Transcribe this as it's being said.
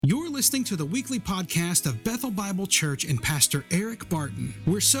You're listening to the weekly podcast of Bethel Bible Church and Pastor Eric Barton.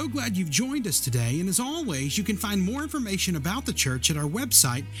 We're so glad you've joined us today, and as always, you can find more information about the church at our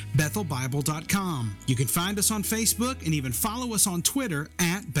website, bethelbible.com. You can find us on Facebook and even follow us on Twitter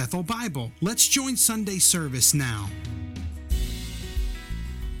at Bethel Bible. Let's join Sunday service now.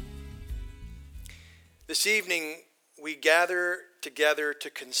 This evening, we gather together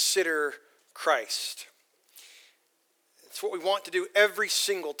to consider Christ. It's what we want to do every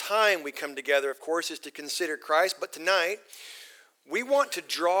single time we come together, of course, is to consider Christ. But tonight, we want to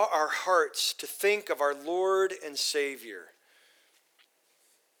draw our hearts to think of our Lord and Savior.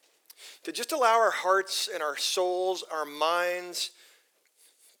 To just allow our hearts and our souls, our minds,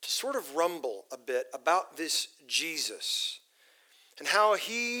 to sort of rumble a bit about this Jesus and how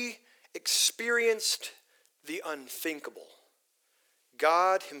he experienced the unthinkable.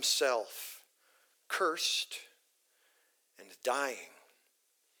 God himself cursed and dying.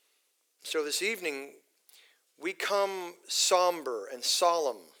 So this evening, we come somber and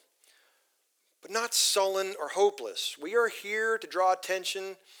solemn, but not sullen or hopeless. We are here to draw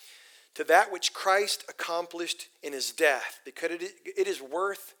attention to that which Christ accomplished in his death, because it is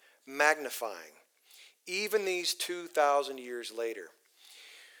worth magnifying, even these 2,000 years later.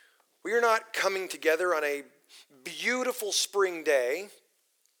 We are not coming together on a beautiful spring day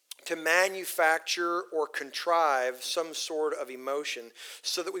to manufacture or contrive some sort of emotion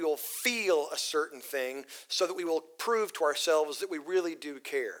so that we will feel a certain thing, so that we will prove to ourselves that we really do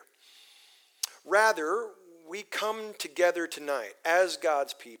care. Rather, we come together tonight as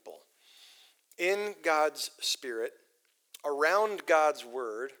God's people, in God's Spirit, around God's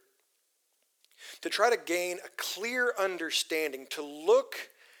Word, to try to gain a clear understanding, to look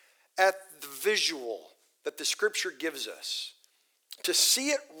at the visual that the Scripture gives us, to see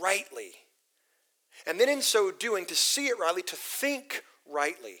it rightly, and then in so doing, to see it rightly, to think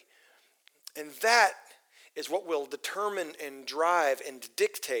rightly. And that is what will determine and drive and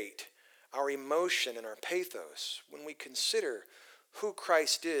dictate our emotion and our pathos when we consider who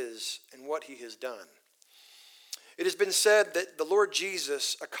Christ is and what he has done. It has been said that the Lord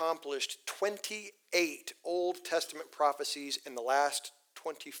Jesus accomplished 28 Old Testament prophecies in the last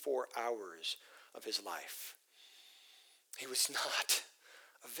 24 hours of his life. He was not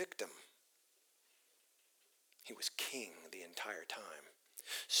a victim. He was king the entire time.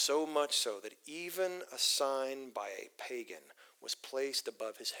 So much so that even a sign by a pagan was placed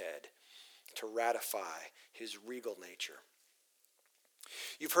above his head to ratify his regal nature.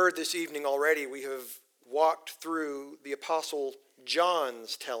 You've heard this evening already, we have walked through the Apostle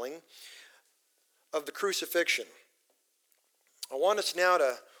John's telling of the crucifixion. I want us now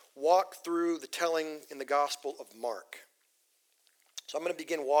to walk through the telling in the Gospel of Mark. So I'm going to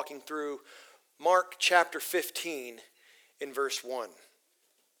begin walking through Mark chapter 15 in verse 1.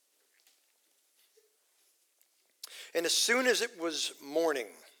 And as soon as it was morning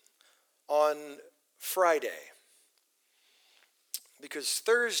on Friday, because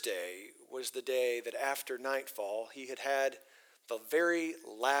Thursday was the day that after nightfall he had had the very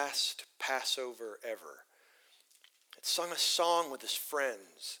last Passover ever, had sung a song with his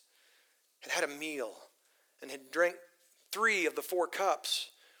friends, had a meal, and had drank 3 of the 4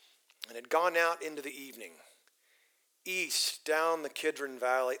 cups, and had gone out into the evening, east down the Kidron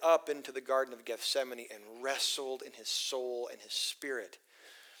Valley, up into the Garden of Gethsemane, and wrestled in his soul and his spirit,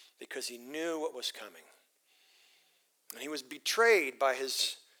 because he knew what was coming. And he was betrayed by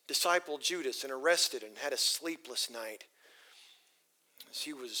his disciple Judas and arrested and had a sleepless night as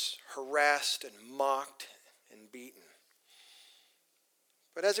he was harassed and mocked and beaten.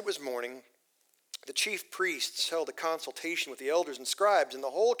 But as it was morning, the chief priests held a consultation with the elders and scribes and the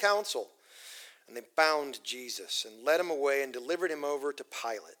whole council, and they bound Jesus and led him away and delivered him over to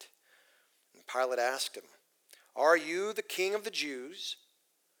Pilate. And Pilate asked him, "Are you the king of the Jews?"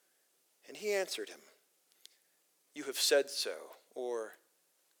 And he answered him, "You have said so," or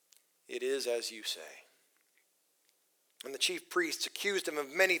 "It is as you say." And the chief priests accused him of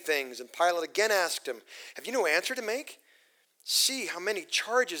many things, and Pilate again asked him, "Have you no answer to make? See how many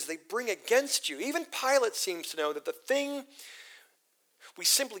charges they bring against you." Even Pilate seems to know that the thing we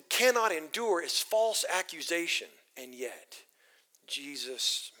simply cannot endure is false accusation. And yet,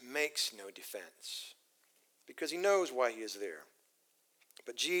 Jesus makes no defense because he knows why he is there.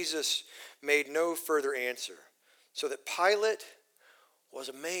 But Jesus made no further answer, so that Pilate was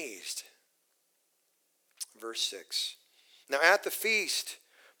amazed. Verse 6. Now at the feast,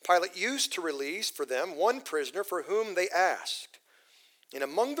 Pilate used to release for them one prisoner for whom they asked. And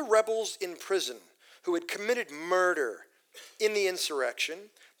among the rebels in prison who had committed murder in the insurrection,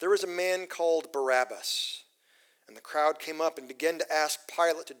 there was a man called Barabbas. And the crowd came up and began to ask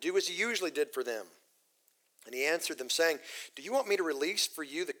Pilate to do as he usually did for them. And he answered them, saying, "Do you want me to release for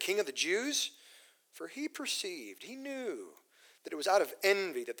you the king of the Jews?" For he knew that it was out of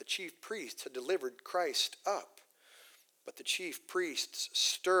envy that the chief priests had delivered Christ up. But the chief priests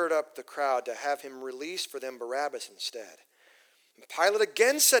stirred up the crowd to have him release for them Barabbas instead. And Pilate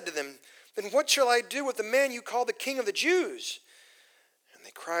again said to them, "Then what shall I do with the man you call the king of the Jews?" And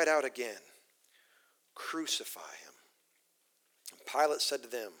they cried out again, "Crucify him." And Pilate said to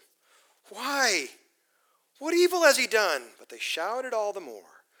them, "Why? What evil has he done?" But they shouted all the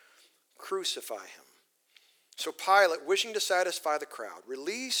more, "Crucify him." So Pilate, wishing to satisfy the crowd,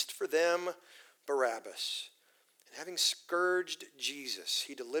 released for them Barabbas. And having scourged Jesus,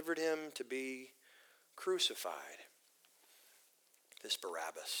 he delivered him to be crucified. This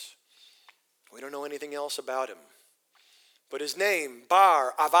Barabbas, we don't know anything else about him. But his name,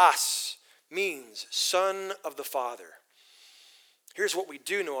 Bar-Abbas, means son of the Father. Here's what we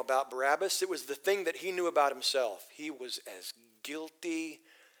do know about Barabbas. It was the thing that he knew about himself. He was as guilty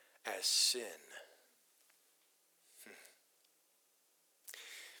as sin.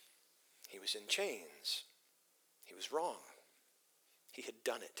 He was in chains. He was wrong. He had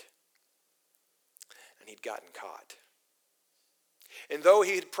done it. And he'd gotten caught. And though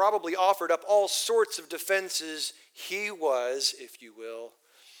he had probably offered up all sorts of defenses, he was, if you will,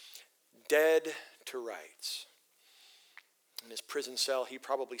 dead to rights. In his prison cell, he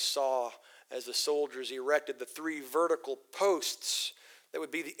probably saw as the soldiers erected the 3 vertical posts that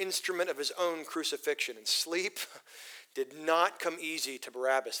would be the instrument of his own crucifixion. And sleep did not come easy to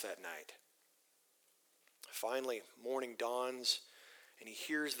Barabbas that night. Finally, morning dawns, and he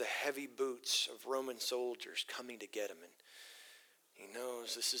hears the heavy boots of Roman soldiers coming to get him. And he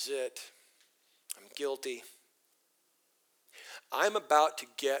knows, this is it. I'm guilty. I'm about to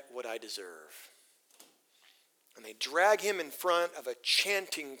get what I deserve. And they drag him in front of a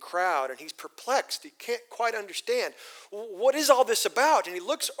chanting crowd, and he's perplexed. He can't quite understand. What is all this about? And he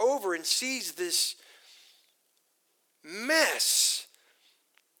looks over and sees this mess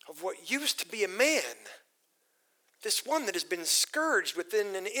of what used to be a man. This one that has been scourged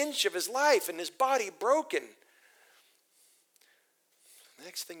within an inch of his life and his body broken. The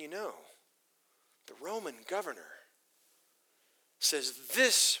next thing you know, the Roman governor says,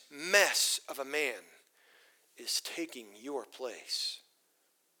 "This mess of a man is taking your place."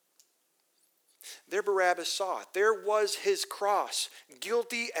 There Barabbas saw it. There was his cross,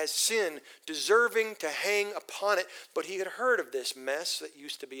 guilty as sin, deserving to hang upon it. But he had heard of this mess that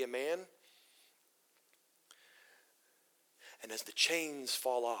used to be a man. And as the chains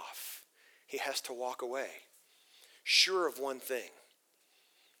fall off, he has to walk away, sure of one thing,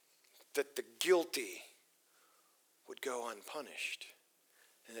 that the guilty would go unpunished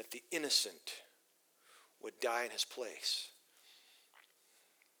and that the innocent would die in his place.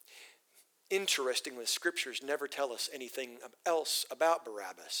 Interestingly, the scriptures never tell us anything else about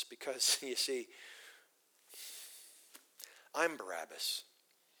Barabbas because, you see, I'm Barabbas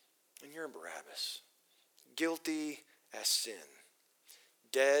and you're Barabbas, guilty as sin,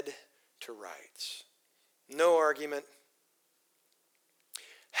 dead to rights. No argument,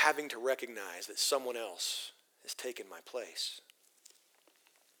 having to recognize that someone else has taken my place.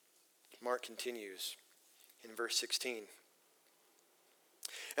 Mark continues in verse 16.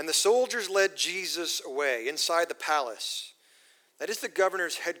 And the soldiers led Jesus away inside the palace, that is the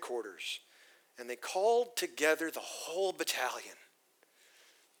governor's headquarters, and they called together the whole battalion,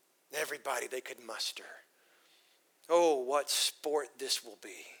 everybody they could muster. Oh, what sport this will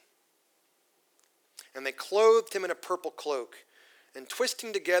be. And they clothed him in a purple cloak, and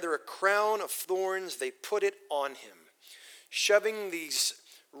twisting together a crown of thorns, they put it on him, shoving these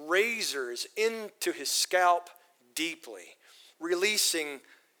razors into his scalp deeply, releasing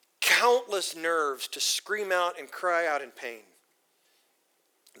countless nerves to scream out and cry out in pain.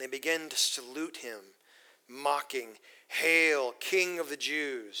 They began to salute him, mocking, "Hail, King of the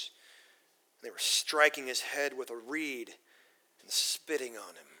Jews." They were striking his head with a reed and spitting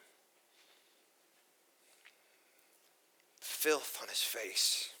on him. Filth on his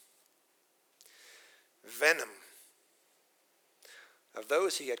face. Venom of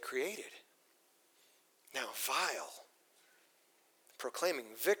those he had created. Now vile,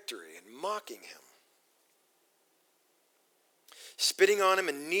 proclaiming victory and mocking him. Spitting on him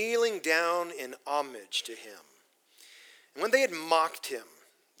and kneeling down in homage to him. And when they had mocked him,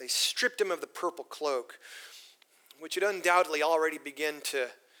 they stripped him of the purple cloak, which had undoubtedly already begun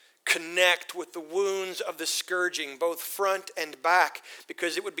to connect with the wounds of the scourging, both front and back,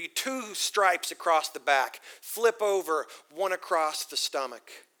 because it would be 2 stripes across the back, flip over, 1 across the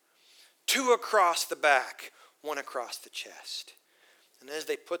stomach, 2 across the back, one across the chest. And as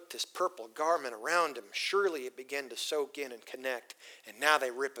they put this purple garment around him, surely it began to soak in and connect. And now they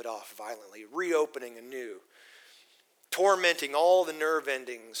rip it off violently, reopening anew, tormenting all the nerve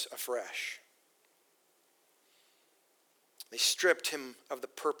endings afresh. They stripped him of the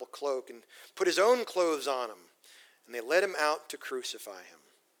purple cloak and put his own clothes on him, and they led him out to crucify him.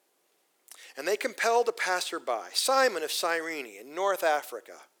 And they compelled a passerby, Simon of Cyrene in North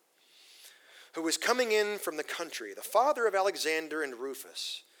Africa, who was coming in from the country, the father of Alexander and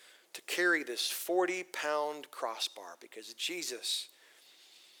Rufus, to carry this 40-pound crossbar because Jesus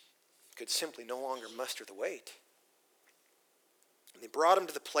could simply no longer muster the weight. And they brought him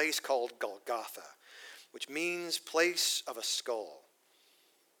to the place called Golgotha, which means place of a skull.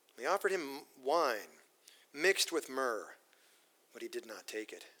 They offered him wine mixed with myrrh, but he did not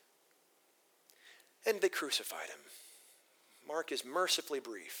take it. And they crucified him. Mark is mercifully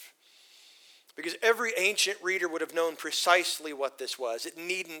brief, because every ancient reader would have known precisely what this was. It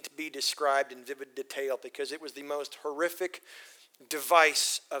needn't be described in vivid detail because it was the most horrific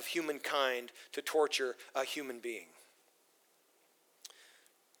device of humankind to torture a human being.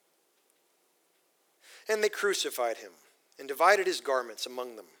 And they crucified him and divided his garments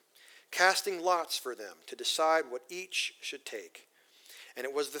among them, casting lots for them to decide what each should take. And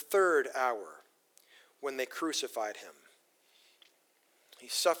it was the 3rd hour when they crucified him. He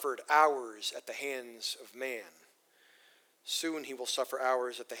suffered hours at the hands of man. Soon he will suffer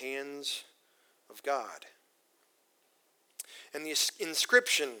hours at the hands of God. And the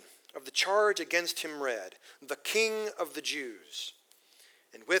inscription of the charge against him read, "The King of the Jews."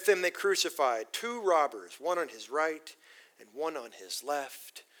 And with him they crucified 2 robbers, one on his right and one on his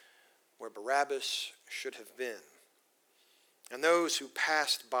left, where Barabbas should have been. And those who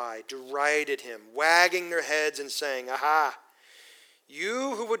passed by derided him, wagging their heads and saying, "Aha!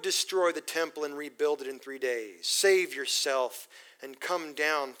 You who would destroy the temple and rebuild it in 3 days, save yourself and come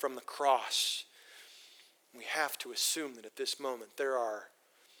down from the cross." We have to assume that at this moment there are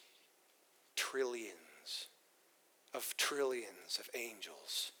trillions of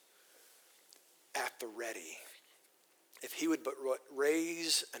angels at the ready. If he would but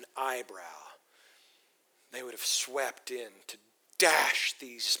raise an eyebrow, they would have swept in to dash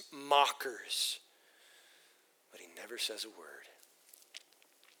these mockers. But he never says a word.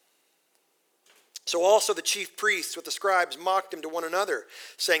 So also the chief priests with the scribes mocked him to one another,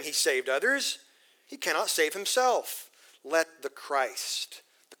 saying, "He saved others, he cannot save himself. Let the Christ,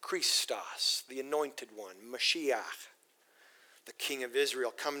 the Christos, the anointed one, Mashiach, the King of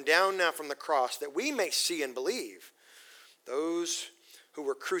Israel, come down now from the cross, that we may see and believe." Those who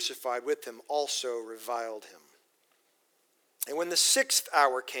were crucified with him also reviled him. And when the 6th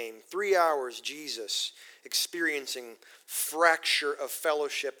hour came, 3 hours Jesus experiencing fracture of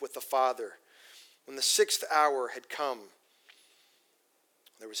fellowship with the Father, when the 6th hour had come,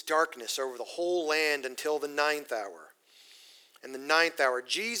 there was darkness over the whole land until the 9th hour. And the 9th hour,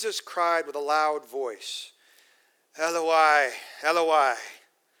 Jesus cried with a loud voice, "Eloi, Eloi,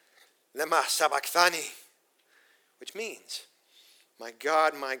 lema sabachthani," which means, my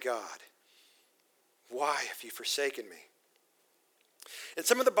God, why have you forsaken me?" And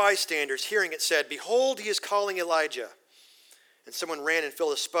some of the bystanders, hearing it, said, "Behold, he is calling Elijah." And someone ran and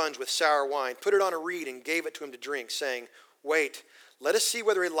filled a sponge with sour wine, put it on a reed, and gave it to him to drink, saying, "Wait, let us see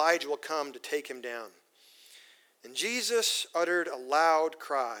whether Elijah will come to take him down." And Jesus uttered a loud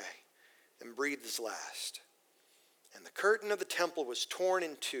cry and breathed his last. And the curtain of the temple was torn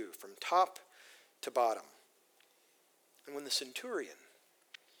in 2 from top to bottom. And when the centurion,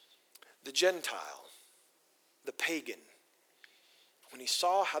 the Gentile, the pagan, when he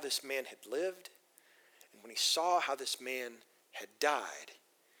saw how this man had lived, and when he saw how this man had died,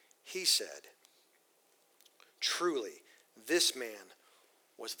 he said, "Truly, this man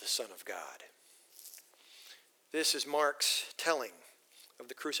was the Son of God." This is Mark's telling of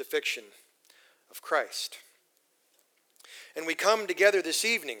the crucifixion of Christ. And we come together this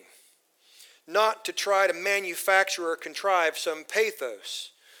evening not to try to manufacture or contrive some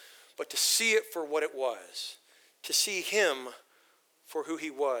pathos, but to see it for what it was, to see him for who he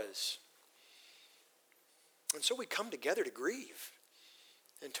was. And so we come together to grieve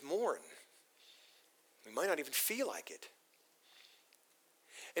and to mourn. We might not even feel like it.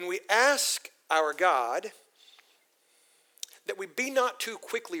 And we ask our God that we be not too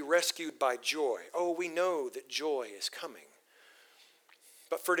quickly rescued by joy. Oh, we know that joy is coming.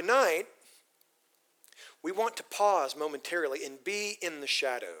 But for tonight, we want to pause momentarily and be in the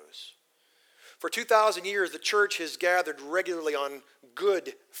shadows. For 2,000 years, the church has gathered regularly on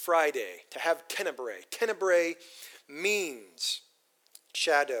Good Friday to have tenebrae. Tenebrae means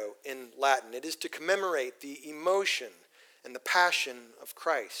shadow in Latin. It is to commemorate the emotion and the passion of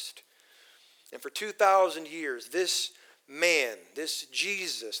Christ. And for 2,000 years, this man, this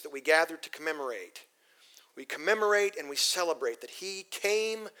Jesus that we gather to commemorate, we commemorate and we celebrate that he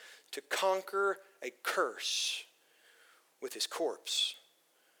came to conquer a curse with his corpse.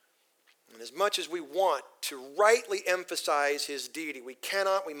 And as much as we want to rightly emphasize his deity, we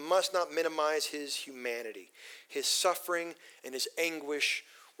must not minimize his humanity. His suffering and his anguish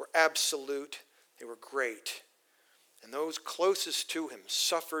were absolute. They were great. And those closest to him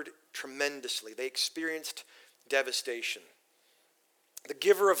suffered tremendously. They experienced devastation. The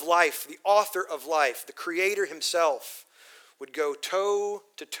giver of life, the author of life, the creator himself, would go toe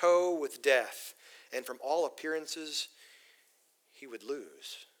to toe with death. And from all appearances, he would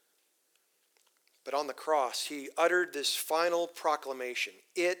lose. But on the cross, he uttered this final proclamation.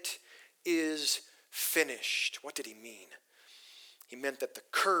 It is finished. What did he mean? He meant that the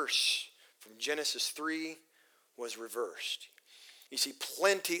curse from Genesis 3 was reversed. You see,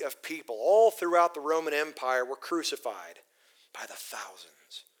 plenty of people all throughout the Roman Empire were crucified by the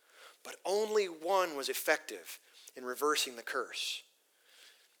thousands. But only one was effective in reversing the curse.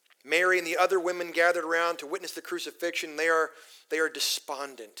 Mary and the other women gathered around to witness the crucifixion. They are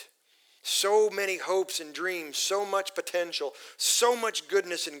despondent. So many hopes and dreams, so much potential, so much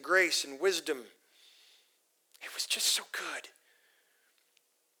goodness and grace and wisdom. It was just so good.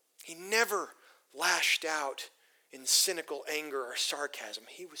 He never lashed out in cynical anger or sarcasm.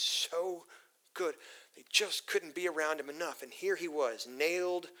 He was so good. They just couldn't be around him enough. And here he was,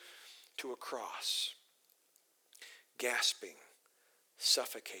 nailed to a cross, gasping,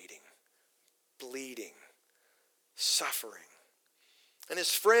 suffocating, bleeding, suffering. And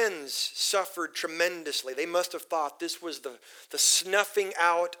his friends suffered tremendously. They must have thought this was the snuffing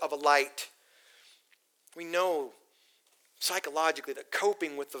out of a light. We know psychologically that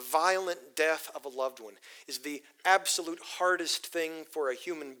coping with the violent death of a loved one is the absolute hardest thing for a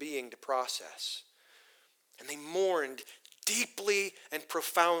human being to process. And they mourned deeply and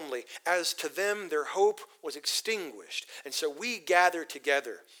profoundly. As to them, their hope was extinguished. And so we gather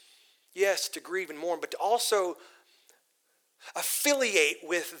together, yes, to grieve and mourn, but to also affiliate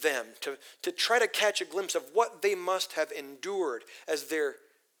with them, to try to catch a glimpse of what they must have endured as their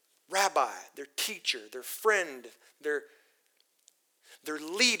rabbi, their teacher, their friend, their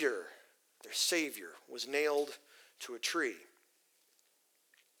leader, their Savior was nailed to a tree.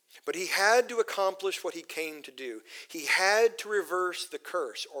 But he had to accomplish what he came to do. He had to reverse the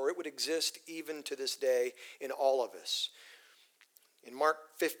curse, or it would exist even to this day in all of us. In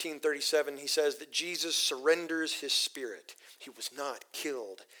Mark 15:37, he says that Jesus surrenders his spirit. He was not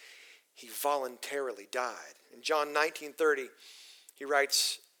killed. He voluntarily died. In John 19:30, he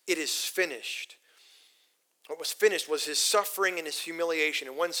writes, "It is finished." What was finished was his suffering and his humiliation.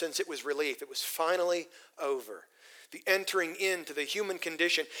 In one sense, it was relief. It was finally over. The entering into the human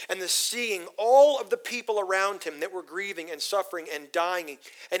condition and the seeing all of the people around him that were grieving and suffering and dying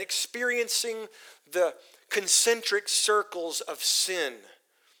and experiencing the concentric circles of sin.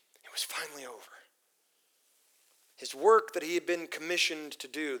 It was finally over. His work that he had been commissioned to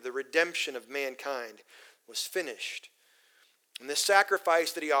do, the redemption of mankind, was finished. And the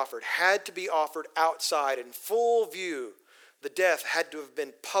sacrifice that he offered had to be offered outside in full view. The death had to have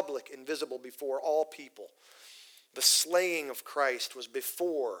been public and visible before all people. The slaying of Christ was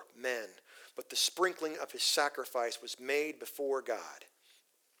before men, but the sprinkling of his sacrifice was made before God.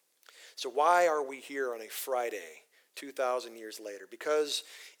 So why are we here on a Friday, 2,000 years later? Because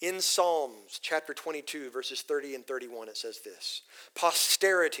in Psalms chapter 22, verses 30 and 31, it says this: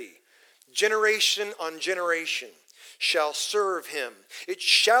 "Posterity, generation on generation, shall serve him. It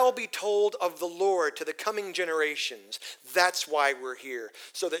shall be told of the Lord to the coming generations." That's why we're here,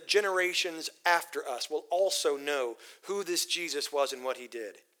 so that generations after us will also know who this Jesus was and what he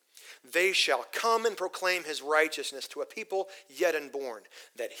did. "They shall come and proclaim his righteousness to a people yet unborn,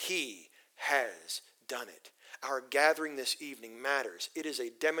 that he has done it." Our gathering this evening matters. It is a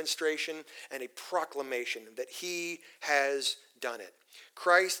demonstration and a proclamation that he has done it.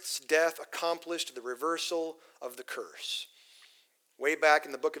 Christ's death accomplished the reversal of the curse. Way back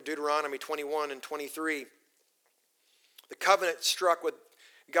in the book of Deuteronomy 21 and 23, the covenant struck with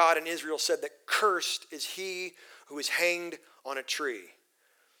God and Israel said that cursed is he who is hanged on a tree.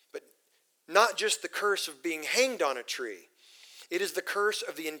 But not just the curse of being hanged on a tree. It is the curse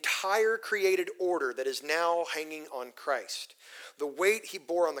of the entire created order that is now hanging on Christ. The weight he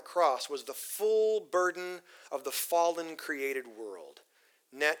bore on the cross was the full burden of the fallen created world.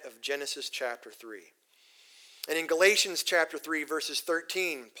 Net of Genesis chapter 3. And in Galatians chapter 3, verses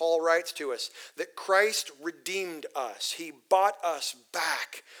 13, Paul writes to us that Christ redeemed us. He bought us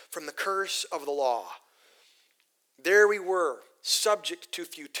back from the curse of the law. There we were, subject to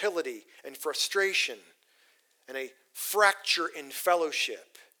futility and frustration and a fracture in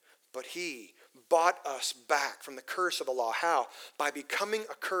fellowship. But he bought us back from the curse of the law. How? By becoming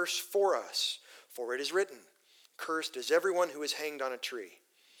a curse for us. For it is written, cursed is everyone who is hanged on a tree.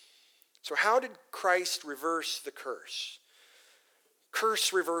 So how did Christ reverse the curse?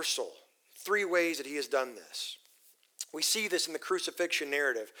 Curse reversal. 3 ways that he has done this. We see this in the crucifixion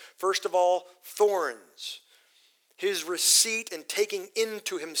narrative. First of all, thorns. His receipt and taking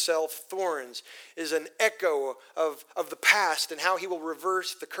into himself thorns is an echo of the past and how he will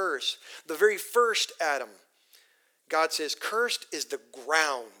reverse the curse. The very first Adam, God says, cursed is the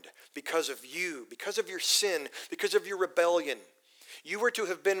ground because of you, because of your sin, because of your rebellion. You were to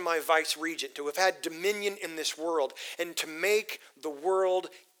have been my vice regent, to have had dominion in this world, and to make the world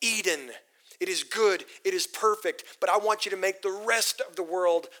Eden. It is good, it is perfect, but I want you to make the rest of the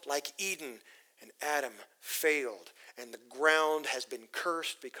world like Eden. And Adam failed, and the ground has been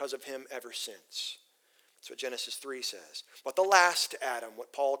cursed because of him ever since. That's what Genesis 3 says. But the last Adam,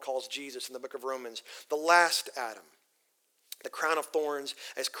 what Paul calls Jesus in the book of Romans, the last Adam, the crown of thorns,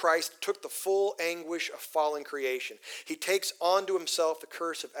 as Christ took the full anguish of fallen creation. He takes onto himself the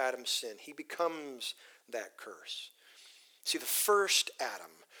curse of Adam's sin. He becomes that curse. See, the first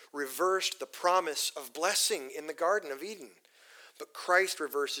Adam reversed the promise of blessing in the Garden of Eden. But Christ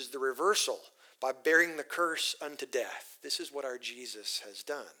reverses the reversal by bearing the curse unto death. This is what our Jesus has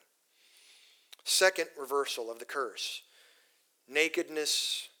done. Second reversal of the curse,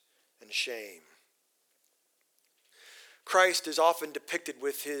 nakedness and shame. Christ is often depicted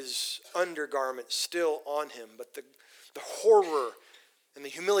with his undergarment still on him, but the horror and the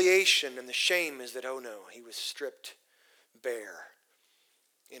humiliation and the shame is that, oh no, he was stripped bare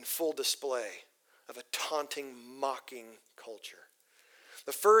in full display of a taunting, mocking culture.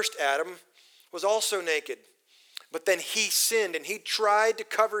 The first Adam was also naked, but then he sinned and he tried to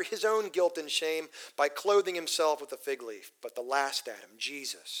cover his own guilt and shame by clothing himself with a fig leaf. But the last Adam,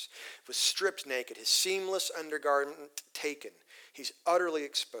 Jesus, was stripped naked, his seamless undergarment taken. He's utterly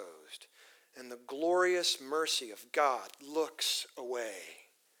exposed, and the glorious mercy of God looks away.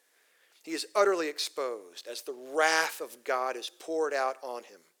 He is utterly exposed as the wrath of God is poured out on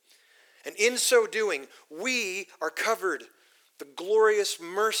him. And in so doing, we are covered. The glorious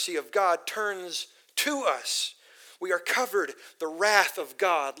mercy of God turns to us. We are covered. The wrath of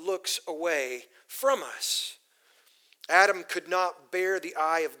God looks away from us. Adam could not bear the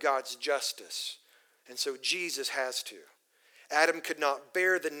eye of God's justice, and so Jesus has to. Adam could not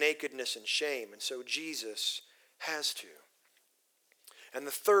bear the nakedness and shame, and so Jesus has to. And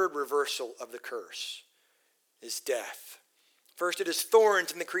the third reversal of the curse is death. First, it is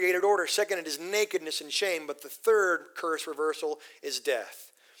thorns in the created order. Second, it is nakedness and shame. But the third curse reversal is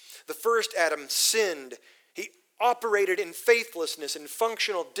death. The first Adam sinned. He operated in faithlessness and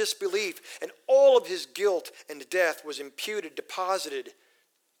functional disbelief, and all of his guilt and death was imputed, deposited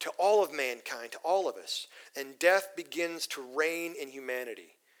to all of mankind, to all of us. And death begins to reign in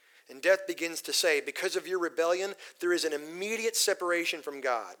humanity. And death begins to say, because of your rebellion, there is an immediate separation from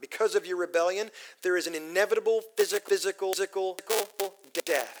God. Because of your rebellion, there is an inevitable physical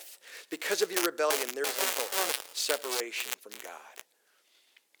death. Because of your rebellion, there is a separation from God.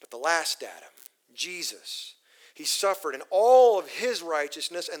 But the last Adam, Jesus, he suffered, and all of his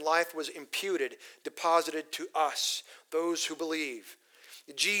righteousness and life was imputed, deposited to us, those who believe.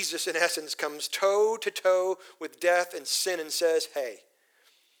 Jesus, in essence, comes toe to toe with death and sin and says, hey,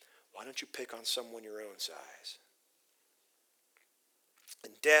 why don't you pick on someone your own size?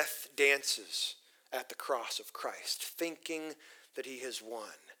 And death dances at the cross of Christ, thinking that he has won,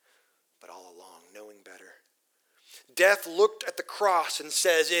 but all along knowing better. Death looked at the cross and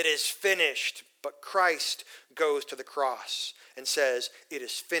says, it is finished. But Christ goes to the cross and says, it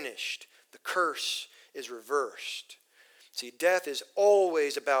is finished. The curse is reversed. See, death is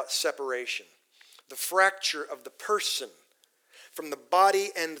always about separation. The fracture of the person from the body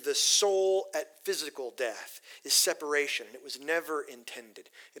and the soul at physical death is separation, and it was never intended.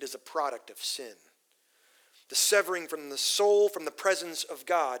 It is a product of sin. The severing from the soul from the presence of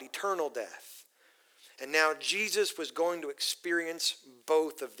God, eternal death. And now Jesus was going to experience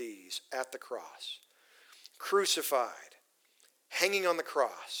both of these at the cross. Crucified, hanging on the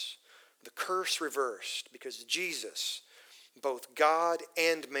cross, the curse reversed because Jesus, both God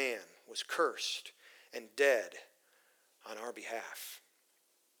and man, was cursed and dead on our behalf.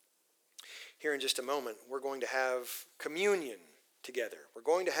 Here in just a moment, we're going to have communion together. We're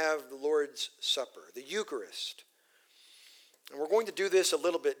going to have the Lord's Supper, the Eucharist. And we're going to do this a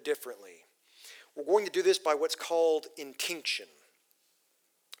little bit differently. We're going to do this by what's called intinction.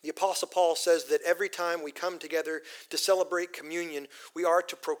 The Apostle Paul says that every time we come together to celebrate communion, we are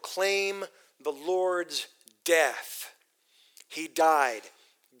to proclaim the Lord's death. He died.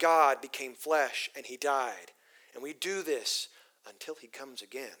 God became flesh and he died. And we do this until he comes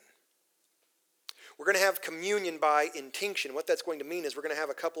again. We're going to have communion by intinction. What that's going to mean is we're going to have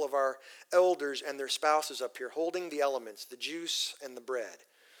a couple of our elders and their spouses up here holding the elements, the juice and the bread.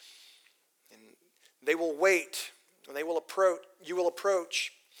 And they will wait, and they will approach. You will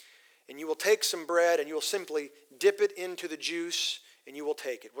approach, and you will take some bread, and you will simply dip it into the juice, and you will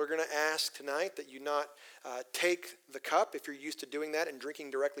take it. We're going to ask tonight that you not take the cup if you're used to doing that and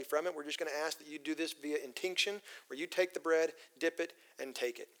drinking directly from it. We're just going to ask that you do this via intinction, where you take the bread, dip it, and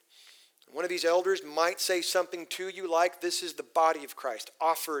take it. One of these elders might say something to you like, "This is the body of Christ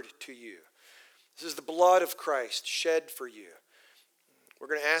offered to you. This is the blood of Christ shed for you." We're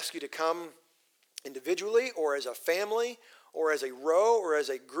going to ask you to come individually or as a family or as a row or as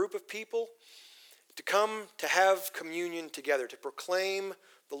a group of people to come to have communion together, to proclaim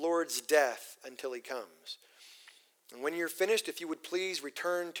the Lord's death until he comes. And when you're finished, if you would please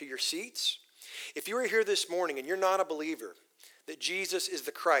return to your seats. If you are here this morning and you're not a believer, that Jesus is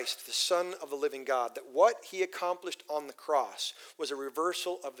the Christ, the Son of the living God, that what he accomplished on the cross was a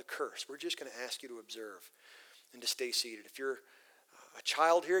reversal of the curse, we're just going to ask you to observe and to stay seated. If you're a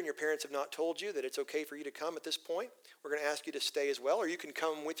child here and your parents have not told you that it's okay for you to come at this point, we're going to ask you to stay as well, or you can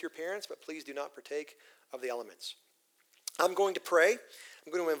come with your parents, but please do not partake of the elements. I'm going to pray.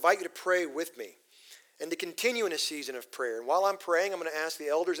 I'm going to invite you to pray with me and to continue in a season of prayer. And while I'm praying, I'm going to ask the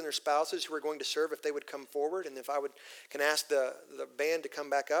elders and their spouses who are going to serve if they would come forward, and if I can ask the band to come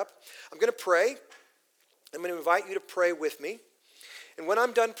back up. I'm going to pray. I'm going to invite you to pray with me. And when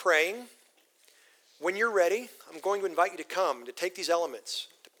I'm done praying, when you're ready, I'm going to invite you to come, to take these elements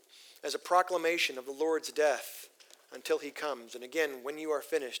as a proclamation of the Lord's death until he comes. And again, when you are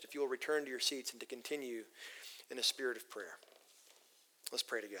finished, if you will return to your seats and to continue in a spirit of prayer. Let's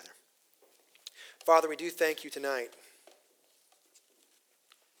pray together. Father, we do thank you tonight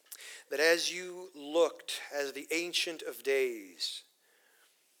that as you looked as the Ancient of Days,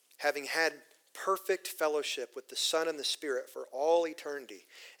 having had perfect fellowship with the Son and the Spirit for all eternity,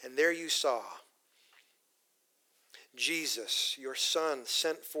 and there you saw Jesus, your Son,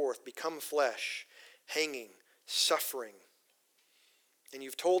 sent forth, become flesh, hanging, suffering. And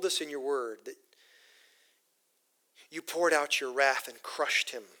you've told us in your word that you poured out your wrath and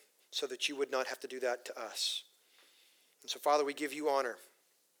crushed him so that you would not have to do that to us. And so, Father, we give you honor.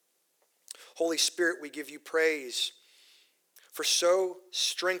 Holy Spirit, we give you praise for so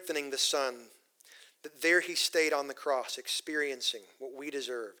strengthening the Son that there he stayed on the cross experiencing what we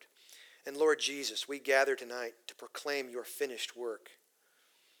deserved. And Lord Jesus, we gather tonight to proclaim your finished work.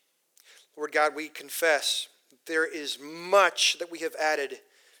 Lord God, we confess there is much that we have added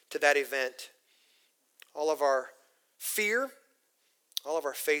to that event. All of our fear, all of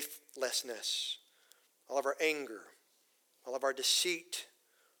our faithlessness, all of our anger, all of our deceit,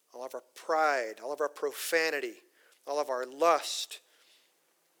 all of our pride, all of our profanity, all of our lust,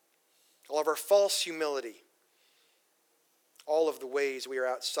 all of our false humility, all of the ways we are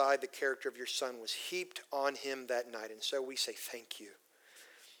outside the character of your Son was heaped on him that night. And so we say thank you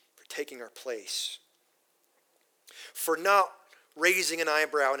for taking our place, for not raising an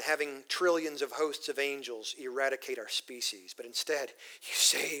eyebrow and having trillions of hosts of angels eradicate our species, but instead you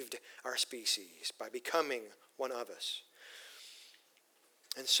saved our species by becoming one of us.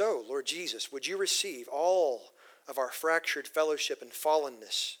 And so, Lord Jesus, would you receive all of our fractured fellowship and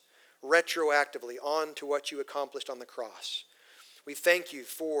fallenness retroactively onto what you accomplished on the cross. We thank you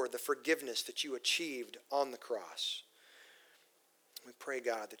for the forgiveness that you achieved on the cross. We pray,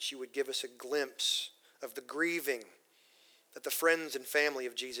 God, that you would give us a glimpse of the grieving that the friends and family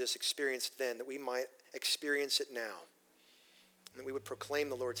of Jesus experienced then, that we might experience it now, and that we would proclaim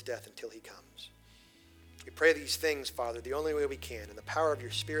the Lord's death until he comes. We pray these things, Father, the only way we can, in the power of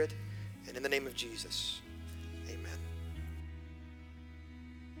your Spirit, and in the name of Jesus. Amen.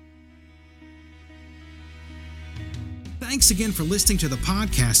 Thanks again for listening to the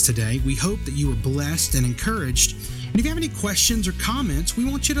podcast today. We hope that you were blessed and encouraged. And if you have any questions or comments, we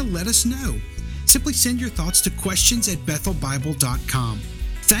want you to let us know. Simply send your thoughts to questions@bethelbible.com.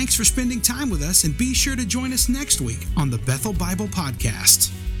 Thanks for spending time with us, and be sure to join us next week on the Bethel Bible Podcast.